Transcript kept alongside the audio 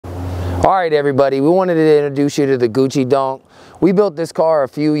All right, everybody, we wanted to introduce you to the Gucci Donk. We built this car a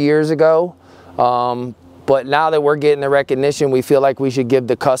few years ago, but now that we're getting the recognition, we feel like we should give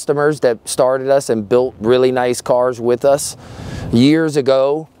the customers that started us and built really nice cars with us years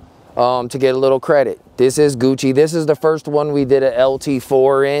ago to get a little credit. This is Gucci. This is the first one we did a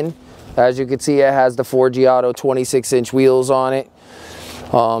LT4 in. As you can see, it has the 4G Auto 26-inch wheels on it,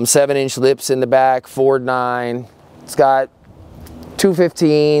 7-inch lips in the back, Ford 9. It's got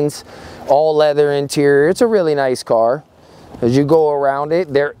 215s, all leather interior. It's a really nice car. As you go around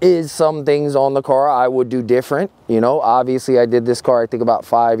it, there is some things on the car I would do different. You know, obviously I did this car I think about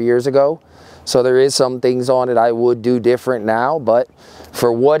 5 years ago, so there is some things on it I would do different now, but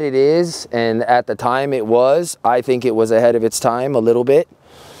for what it is and at the time it was, I think it was ahead of its time a little bit.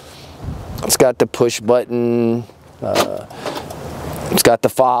 It's got the push button, it's got the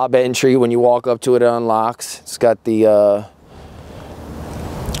fob entry. When you walk up to it, it unlocks. It's got the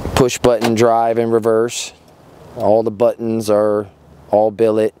push button drive and reverse. All the buttons are all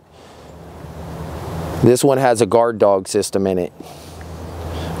billet. This one has a guard dog system in it.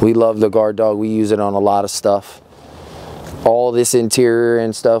 We love the guard dog. We use it on a lot of stuff. All this interior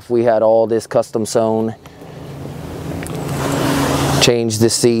and stuff, we had all this custom sewn. Changed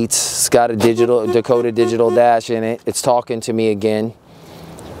the seats. It's got a digital Dakota digital dash in it. It's talking to me again.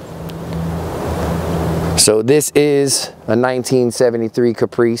 So this is a 1973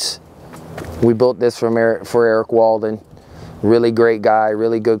 Caprice. We built this for Erik Walden. Really great guy,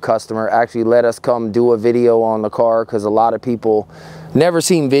 really good customer. Actually let us come do a video on the car because a lot of people never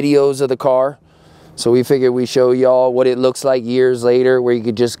seen videos of the car. So we figured we'd show y'all what it looks like years later, where you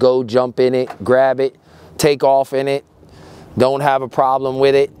could just go jump in it, grab it, take off in it. Don't have a problem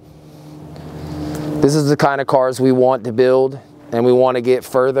with it. This is the kind of cars we want to build and we want to get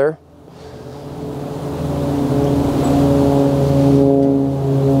further.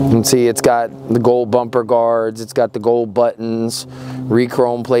 You can see it's got the gold bumper guards, it's got the gold buttons,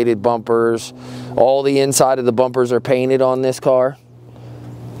 re-chrome plated bumpers. All the inside of the bumpers are painted on this car.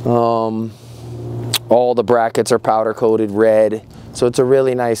 All the brackets are powder coated red. So it's a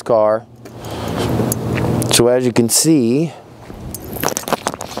really nice car. So as you can see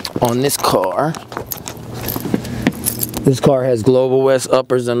on this car has Global West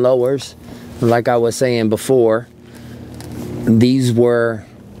uppers and lowers. Like I was saying before, these were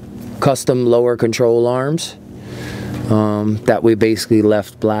custom lower control arms that we basically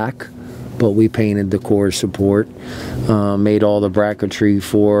left black, but we painted the core support, made all the bracketry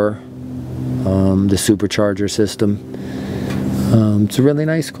for the supercharger system. It's a really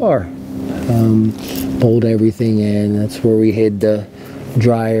nice car. Bolt everything in. That's where we hid the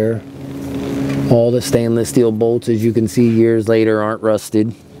dryer. All the stainless steel bolts, as you can see years later, aren't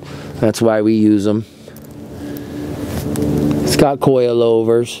rusted. That's why we use them. It's got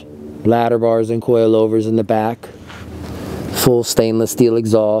coilovers, ladder bars and coilovers in the back. Full stainless steel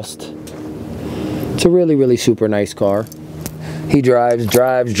exhaust. It's a really, really super nice car. He drives,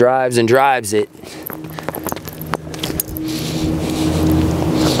 and drives it.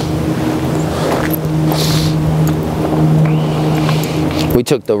 We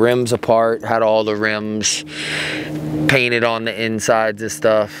took the rims apart, had all the rims painted on the insides and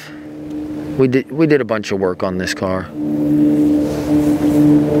stuff. We did a bunch of work on this car.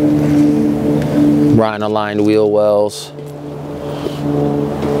 Rhino lined wheel wells.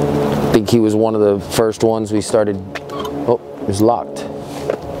 I think he was one of the first ones we started. Oh, it was locked.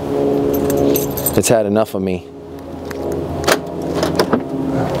 It's had enough of me.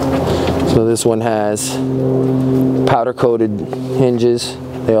 So this one has powder coated hinges.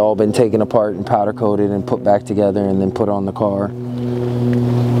 They've all been taken apart and powder coated and put back together and then put on the car.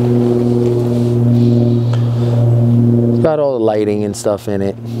 It's got all the lighting and stuff in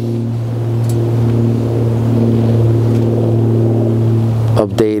it.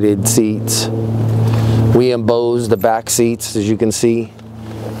 Updated seats. We embossed the back seats, as you can see,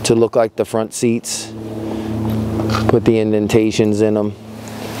 to look like the front seats. Put the indentations in them.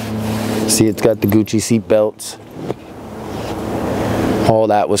 See, it's got the Gucci seat belts. All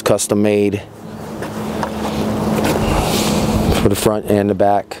that was custom made for the front and the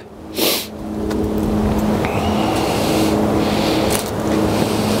back.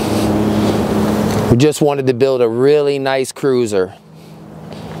 We just wanted to build a really nice cruiser.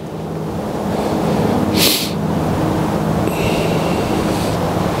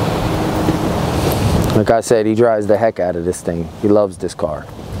 Like I said, he drives the heck out of this thing. He loves this car.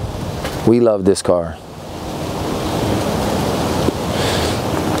 We love this car.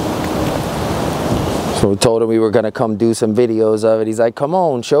 So we told him we were gonna come do some videos of it. He's like, come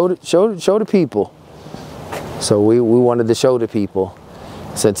on, show the people. So we wanted to show the people.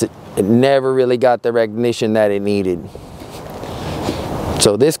 Since it never really got the recognition that it needed.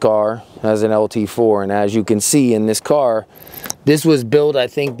 So this car has an LT4, and as you can see in this car, this was built, I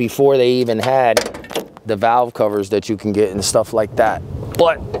think, before they even had the valve covers that you can get and stuff like that.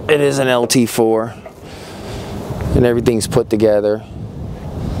 But it is an LT4, and everything's put together.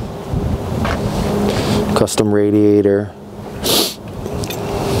 Custom radiator.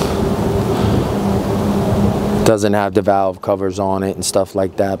 Doesn't have the valve covers on it and stuff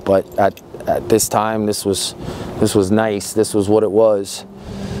like that, but at this time, this was nice. This was what it was.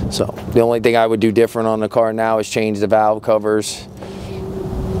 So the only thing I would do different on the car now is change the valve covers.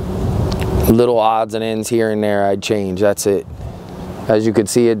 Little odds and ends here and there I'd change. That's it. As you can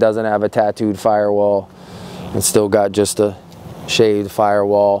see, it doesn't have a tattooed firewall. It's still got just a shaved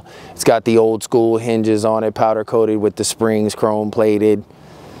firewall. It's got the old school hinges on it, powder coated with the springs, chrome plated,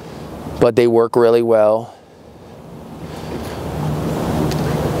 but they work really well.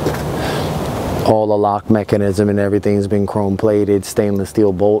 All the lock mechanism and everything's been chrome plated, stainless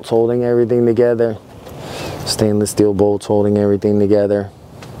steel bolts holding everything together. Stainless steel bolts holding everything together.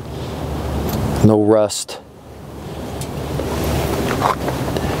 No rust.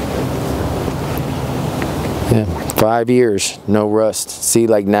 Yeah, 5 years, no rust. See,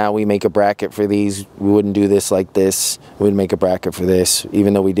 like now we make a bracket for these. We wouldn't do this like this. We'd make a bracket for this.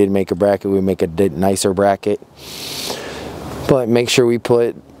 Even though we did make a bracket, we'd make a nicer bracket. But make sure we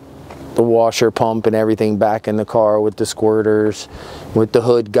put the washer pump and everything back in the car with the squirters, with the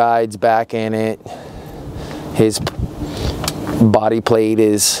hood guides back in it. His body plate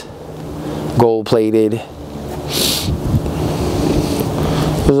is gold plated.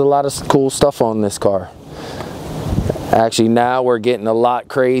 There's a lot of cool stuff on this car. Actually, now we're getting a lot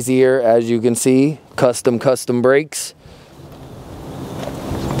crazier, as you can see. Custom brakes.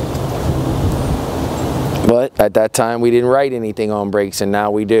 But at that time we didn't write anything on brakes, and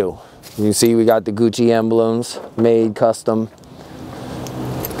now we do. You can see we got the Gucci emblems, made custom.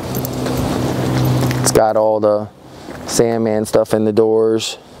 It's got all the Sandman stuff in the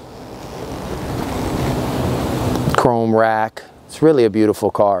doors. Chrome rack. It's really a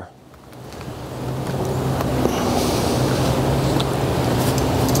beautiful car.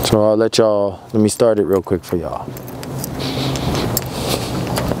 So I'll let me start it real quick for y'all.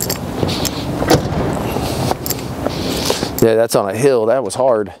 Yeah, that's on a hill. That was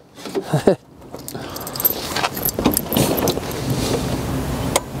hard.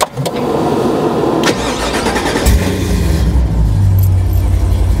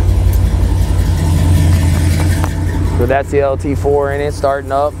 So that's the LT4 in it,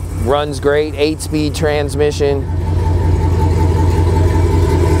 starting up. Runs great, 8-speed transmission.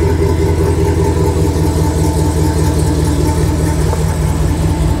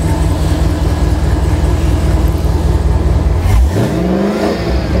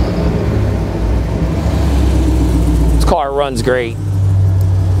 This car runs great.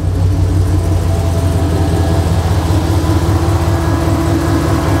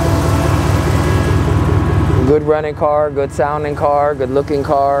 Good running car, good sounding car, good looking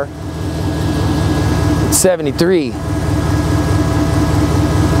car. It's 73. You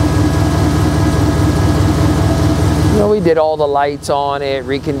know, we did all the lights on it,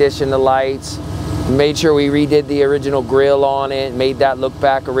 reconditioned the lights, made sure we redid the original grille on it, made that look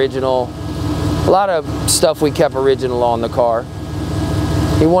back original. A lot of stuff we kept original on the car.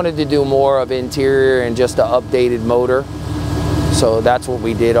 He wanted to do more of interior and just an updated motor. So that's what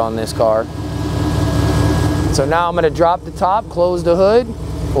we did on this car. So now I'm going to drop the top, close the hood.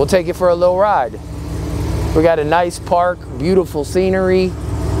 We'll take it for a little ride. We got a nice park, beautiful scenery,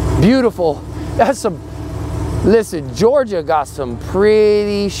 beautiful. That's some, listen, Georgia got some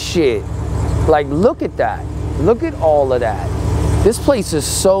pretty shit. Like, look at that. Look at all of that. This place is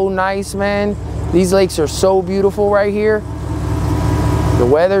so nice, man. These lakes are so beautiful right here. The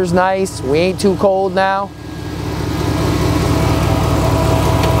weather's nice. We ain't too cold now.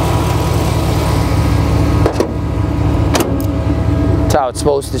 That's how it's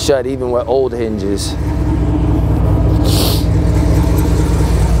supposed to shut, even with old hinges.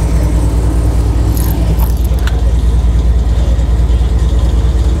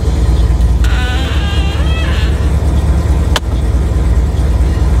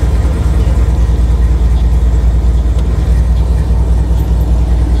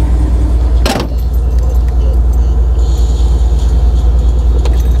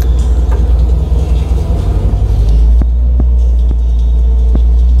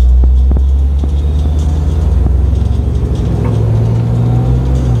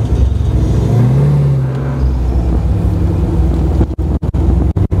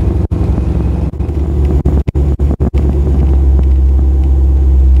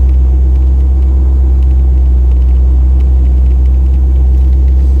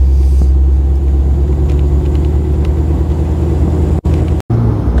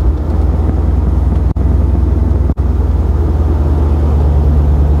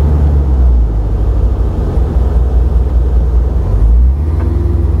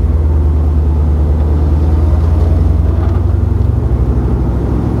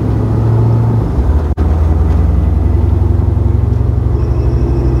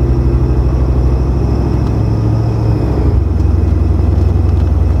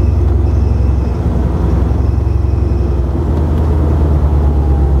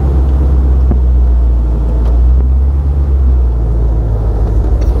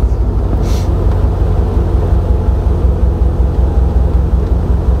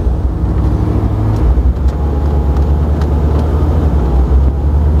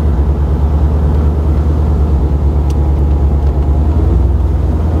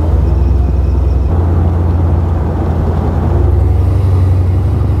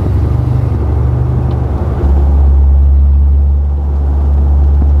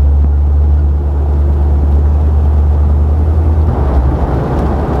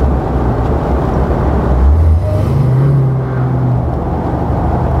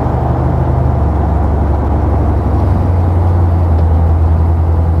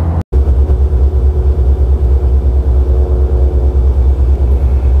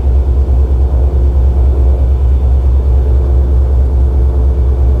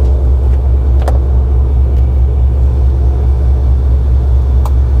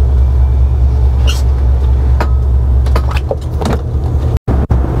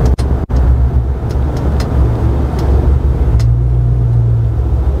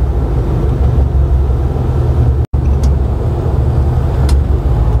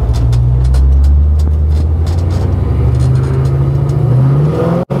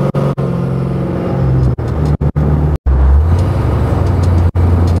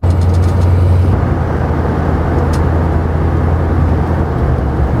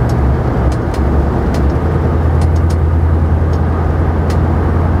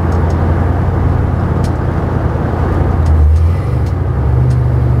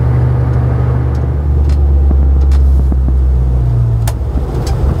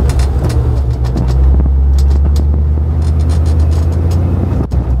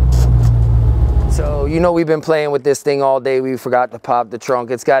 you know we've been playing with this thing all day. We forgot to pop the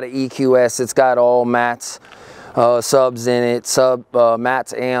trunk. It's got an EQS. It's got all mats, subs in it,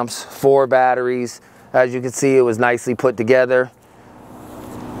 mats, amps, 4 batteries. As you can see, it was nicely put together.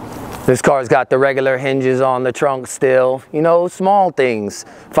 This car's got the regular hinges on the trunk still. You know, small things.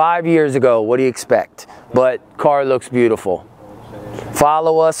 5 years ago, what do you expect? But car looks beautiful.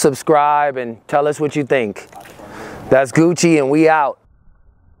 Follow us, subscribe, and tell us what you think. That's Gucci, and we out.